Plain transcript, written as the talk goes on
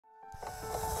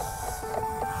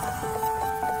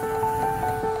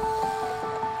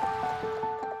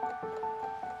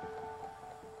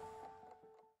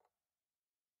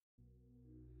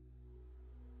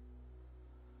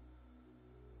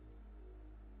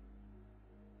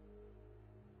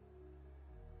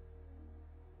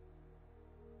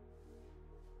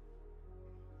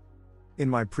In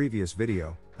my previous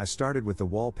video, I started with the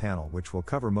wall panel, which will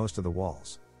cover most of the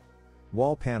walls.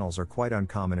 Wall panels are quite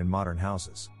uncommon in modern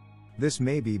houses. This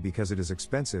may be because it is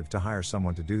expensive to hire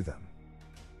someone to do them.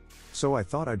 So I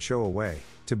thought I'd show a way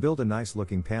to build a nice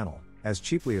looking panel as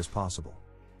cheaply as possible.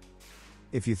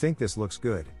 If you think this looks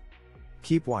good,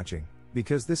 keep watching,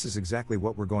 because this is exactly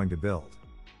what we're going to build.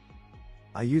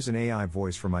 I use an AI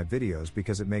voice for my videos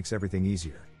because it makes everything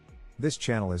easier. This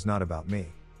channel is not about me.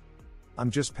 I'm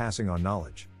just passing on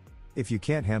knowledge. If you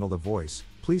can't handle the voice,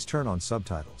 please turn on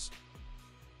subtitles.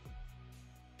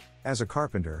 As a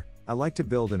carpenter, I like to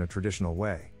build in a traditional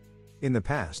way. In the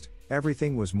past,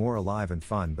 everything was more alive and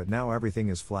fun, but now everything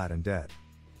is flat and dead.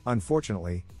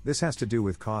 Unfortunately, this has to do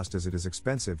with cost, as it is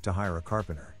expensive to hire a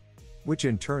carpenter, which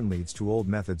in turn leads to old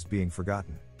methods being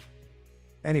forgotten.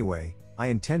 Anyway, I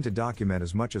intend to document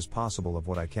as much as possible of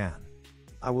what I can.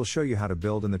 I will show you how to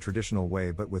build in the traditional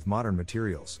way but with modern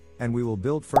materials, and we will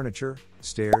build furniture,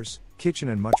 stairs, kitchen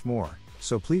and much more,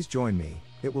 so please join me,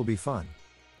 it will be fun.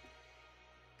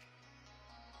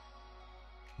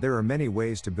 There are many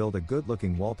ways to build a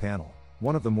good-looking wall panel.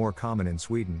 One of the more common in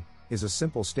Sweden is a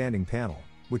simple standing panel,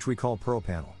 which we call pearl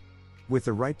panel. With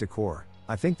the right decor,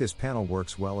 I think this panel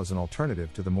works well as an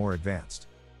alternative to the more advanced.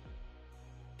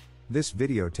 This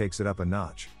video takes it up a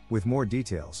notch, with more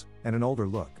details, and an older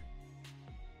look.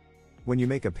 When you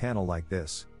make a panel like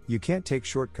this, you can't take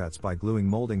shortcuts by gluing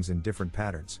moldings in different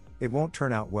patterns, it won't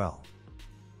turn out well.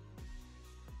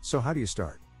 So how do you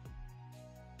start?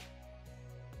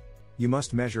 You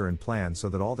must measure and plan so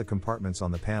that all the compartments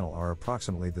on the panel are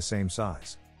approximately the same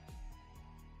size.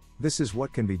 This is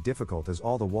what can be difficult, as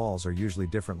all the walls are usually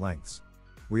different lengths.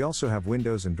 We also have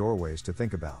windows and doorways to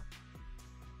think about.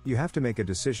 You have to make a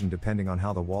decision depending on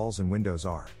how the walls and windows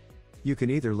are. You can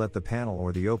either let the panel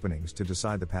or the openings to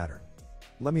decide the pattern.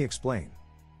 Let me explain.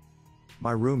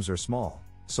 My rooms are small,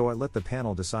 so I let the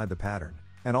panel decide the pattern,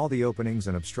 and all the openings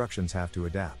and obstructions have to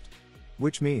adapt.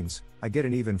 Which means, I get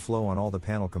an even flow on all the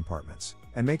panel compartments,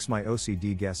 and makes my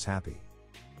OCD guests happy.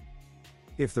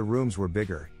 If the rooms were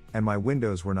bigger, and my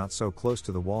windows were not so close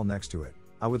to the wall next to it,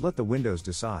 I would let the windows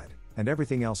decide, and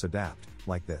everything else adapt,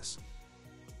 like this.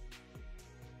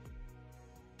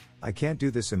 I can't do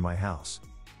this in my house,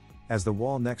 as the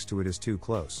wall next to it is too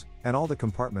close, and all the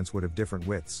compartments would have different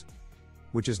widths,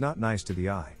 which is not nice to the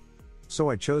eye. So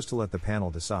I chose to let the panel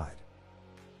decide.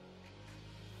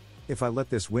 If I let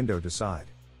this window decide,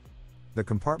 the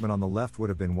compartment on the left would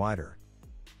have been wider,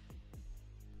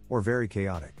 or very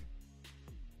chaotic.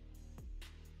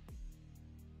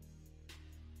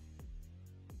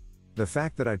 The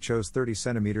fact that I chose 30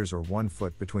 centimeters or 1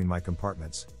 foot between my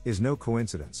compartments is no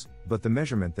coincidence, but the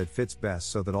measurement that fits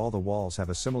best so that all the walls have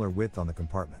a similar width on the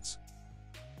compartments.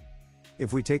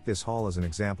 If we take this hall as an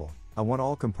example, I want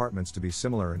all compartments to be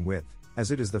similar in width,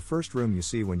 as it is the first room you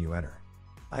see when you enter.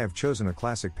 I have chosen a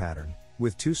classic pattern,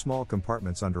 with 2 small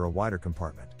compartments under a wider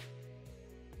compartment.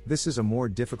 This is a more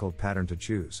difficult pattern to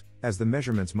choose, as the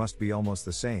measurements must be almost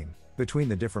the same between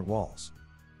the different walls.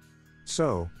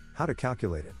 So, how to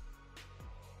calculate it?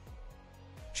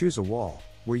 Choose a wall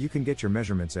where you can get your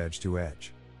measurements edge to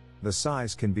edge. The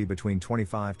size can be between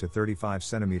 25 to 35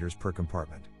 centimeters per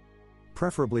compartment.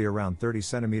 Preferably around 30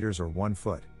 centimeters or 1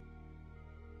 foot.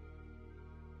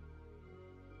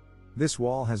 This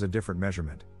wall has a different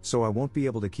measurement, so I won't be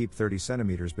able to keep 30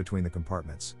 centimeters between the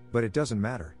compartments, but it doesn't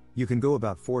matter, you can go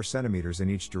about 4 centimeters in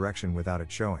each direction without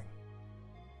it showing.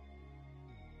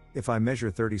 If I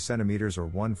measure 30 centimeters or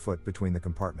 1 foot between the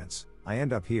compartments, I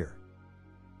end up here.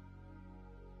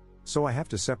 So I have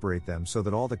to separate them so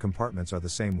that all the compartments are the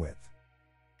same width.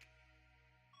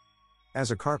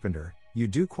 As a carpenter, you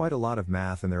do quite a lot of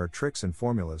math, and there are tricks and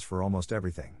formulas for almost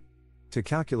everything. To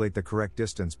calculate the correct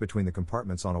distance between the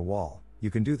compartments on a wall,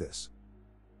 you can do this.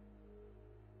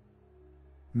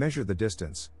 Measure the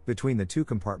distance between the 2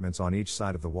 compartments on each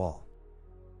side of the wall.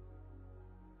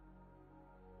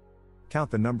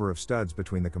 Count the number of studs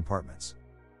between the compartments.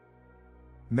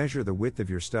 Measure the width of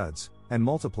your studs, and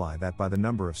multiply that by the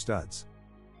number of studs.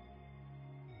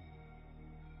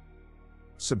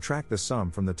 Subtract the sum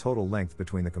from the total length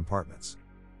between the compartments.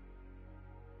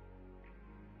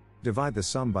 Divide the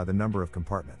sum by the number of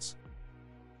compartments.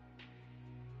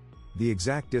 The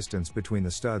exact distance between the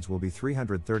studs will be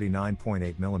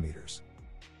 339.8 millimeters.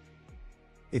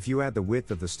 If you add the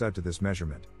width of the stud to this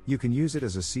measurement, you can use it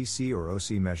as a CC or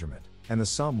OC measurement, and the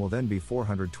sum will then be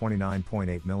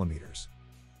 429.8 millimeters.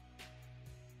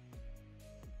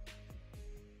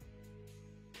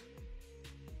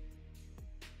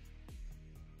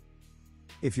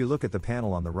 If you look at the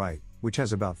panel on the right, which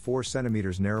has about 4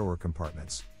 centimeters narrower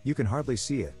compartments, you can hardly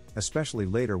see it, especially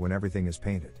later when everything is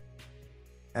painted.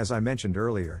 As I mentioned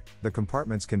earlier, the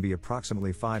compartments can be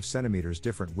approximately 5 centimeters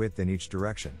different width in each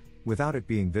direction, without it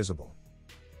being visible.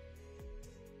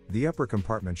 The upper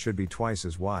compartment should be twice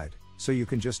as wide, so you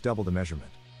can just double the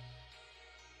measurement.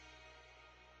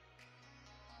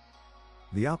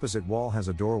 The opposite wall has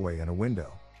a doorway and a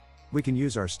window. We can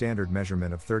use our standard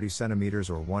measurement of 30 centimeters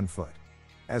or 1 foot.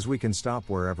 As we can stop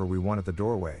wherever we want at the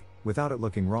doorway, without it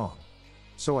looking wrong.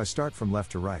 So I start from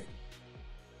left to right.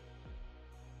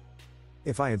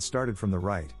 If I had started from the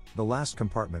right, the last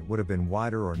compartment would have been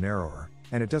wider or narrower,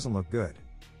 and it doesn't look good.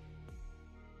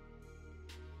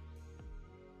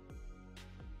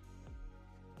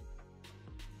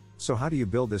 So how do you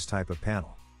build this type of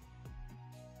panel?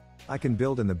 I can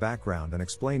build in the background and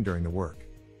explain during the work.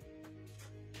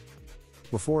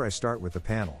 Before I start with the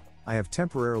panel, I have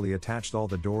temporarily attached all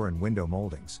the door and window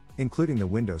moldings, including the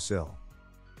window sill.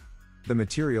 The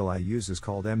material I use is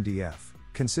called MDF,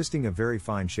 consisting of very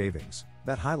fine shavings,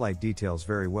 that highlight details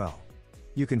very well.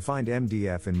 You can find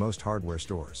MDF in most hardware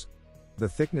stores. The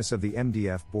thickness of the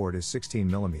MDF board is 16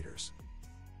 millimeters.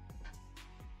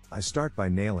 I start by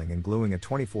nailing and gluing a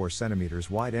 24 centimeters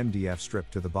wide MDF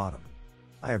strip to the bottom.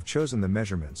 I have chosen the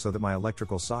measurement so that my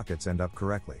electrical sockets end up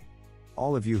correctly.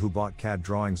 All of you who bought CAD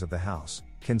drawings of the house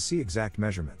can see exact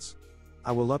measurements.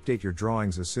 I will update your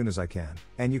drawings as soon as I can,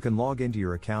 and you can log into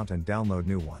your account and download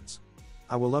new ones.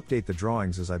 I will update the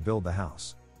drawings as I build the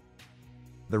house.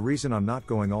 The reason I'm not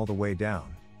going all the way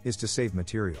down is to save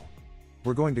material.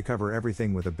 We're going to cover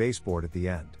everything with a baseboard at the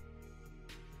end.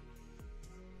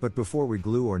 But before we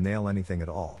glue or nail anything at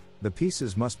all, the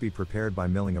pieces must be prepared by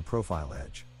milling a profile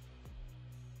edge.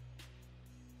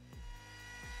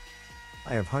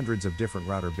 I have hundreds of different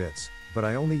router bits, but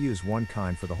I only use one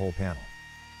kind for the whole panel.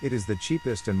 It is the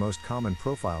cheapest and most common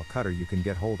profile cutter you can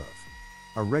get hold of.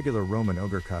 A regular Roman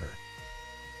ogre cutter.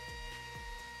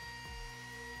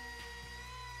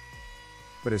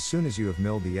 But as soon as you have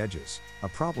milled the edges, a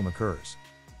problem occurs.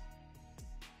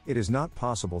 It is not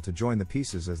possible to join the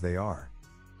pieces as they are.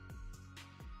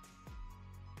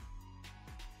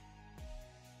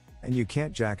 And you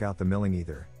can't jack out the milling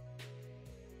either.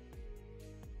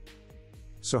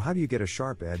 So how do you get a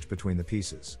sharp edge between the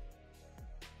pieces?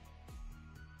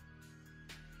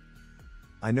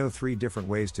 I know 3 different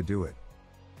ways to do it.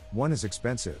 One is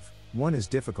expensive, one is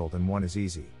difficult, and one is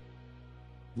easy.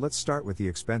 Let's start with the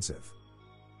expensive.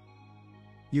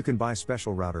 You can buy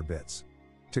special router bits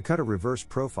to cut a reverse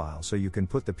profile so you can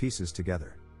put the pieces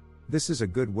together. This is a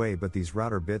good way, but these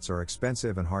router bits are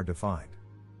expensive and hard to find.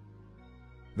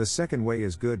 The second way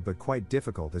is good but quite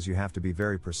difficult, as you have to be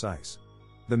very precise.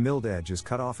 The milled edge is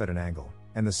cut off at an angle,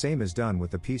 and the same is done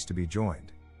with the piece to be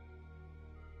joined.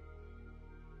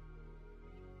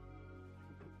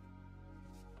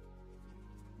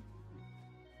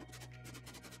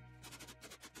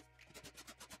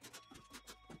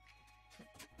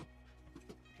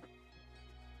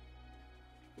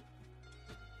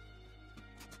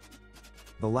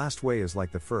 The last way is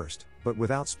like the first, but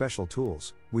without special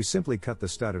tools. We simply cut the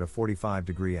stud at a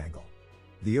 45-degree angle.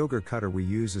 The ogre cutter we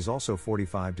use is also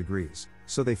 45 degrees,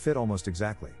 so they fit almost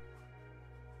exactly.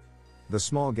 The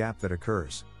small gap that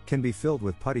occurs can be filled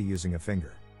with putty using a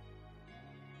finger.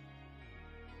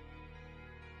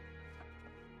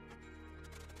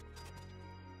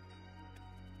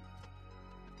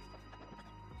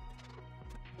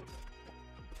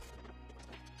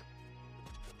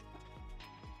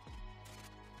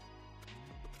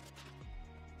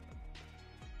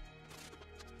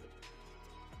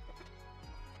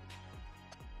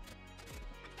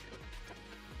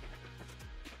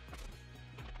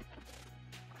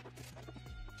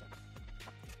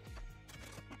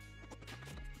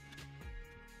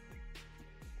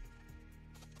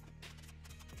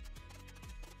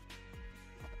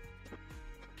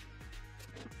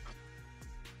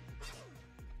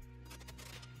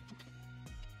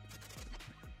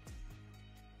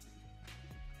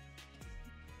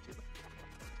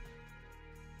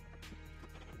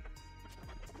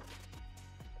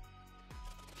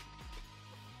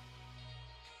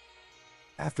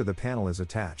 After the panel is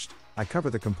attached, I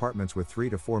cover the compartments with 3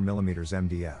 to 4 millimeters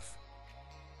MDF.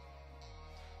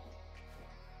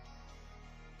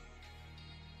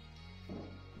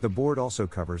 The board also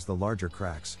covers the larger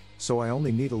cracks, so I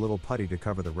only need a little putty to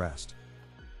cover the rest.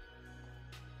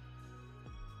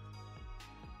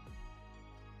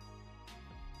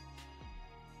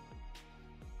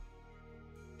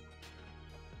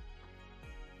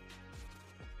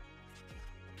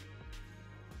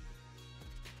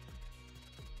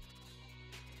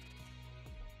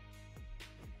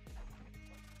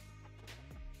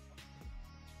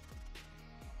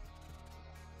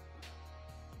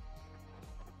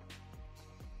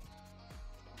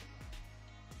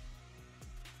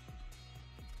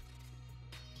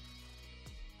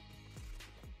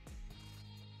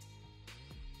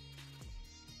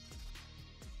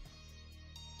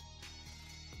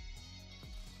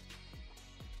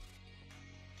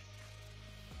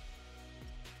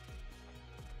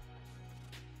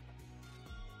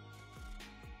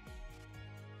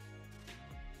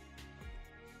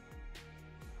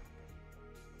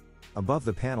 Above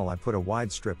the panel I put a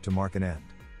wide strip to mark an end.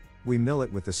 We mill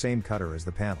it with the same cutter as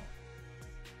the panel.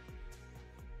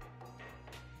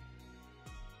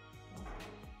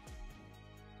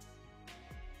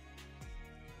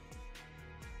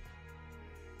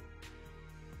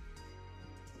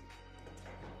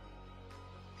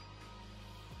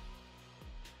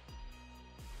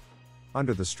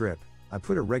 Under the strip, I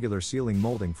put a regular ceiling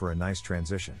molding for a nice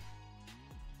transition.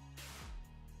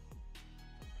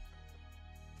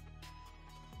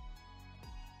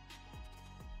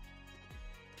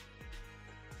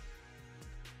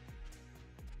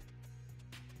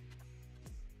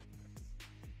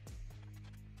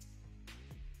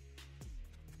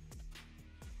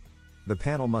 The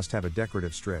panel must have a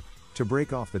decorative strip to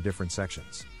break off the different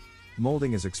sections.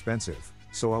 Molding is expensive,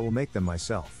 so I will make them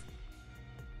myself.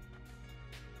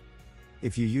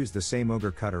 If you use the same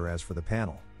auger cutter as for the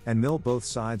panel, and mill both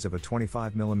sides of a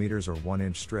 25mm or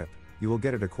 1-inch strip, you will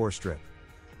get a decor strip.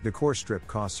 Decor strip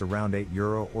costs around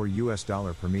 €8 or $US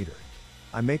per meter.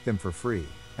 I make them for free,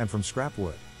 and from scrap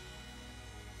wood.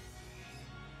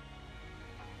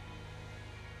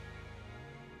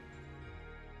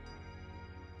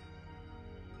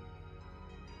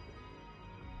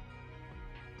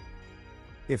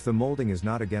 If the molding is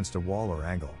not against a wall or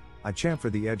angle, I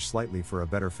chamfer the edge slightly for a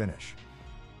better finish.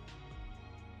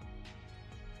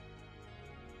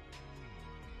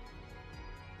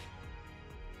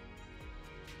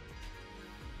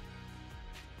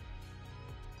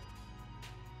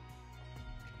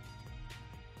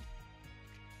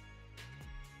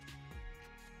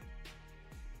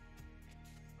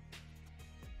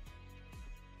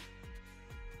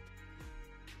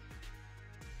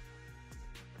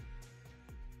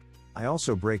 I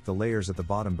also break the layers at the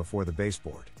bottom before the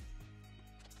baseboard.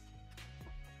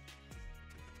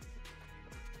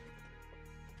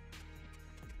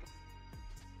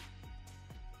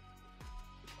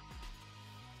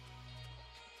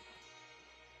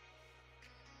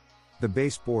 The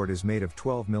baseboard is made of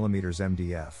 12mm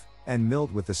MDF, and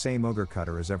milled with the same auger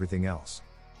cutter as everything else.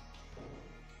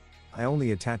 I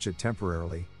only attach it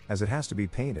temporarily, as it has to be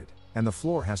painted, and the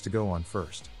floor has to go on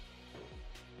first.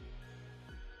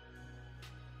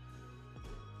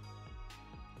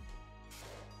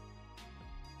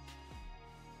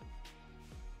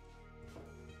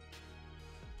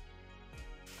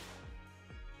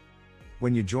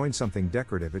 When you join something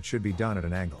decorative, it should be done at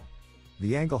an angle.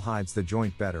 The angle hides the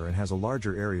joint better and has a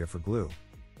larger area for glue.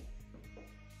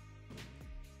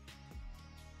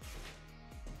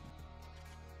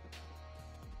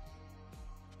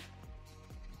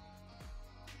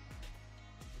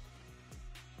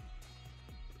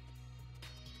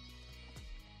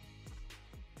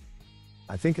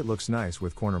 I think it looks nice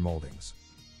with corner moldings.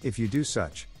 If you do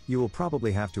such, you will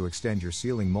probably have to extend your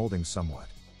ceiling moldings somewhat.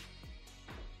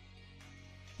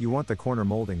 You want the corner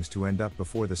moldings to end up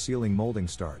before the ceiling molding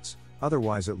starts,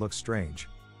 otherwise it looks strange.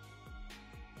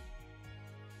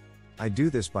 I do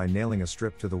this by nailing a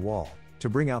strip to the wall, to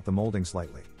bring out the molding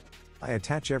slightly. I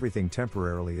attach everything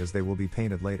temporarily as they will be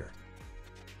painted later.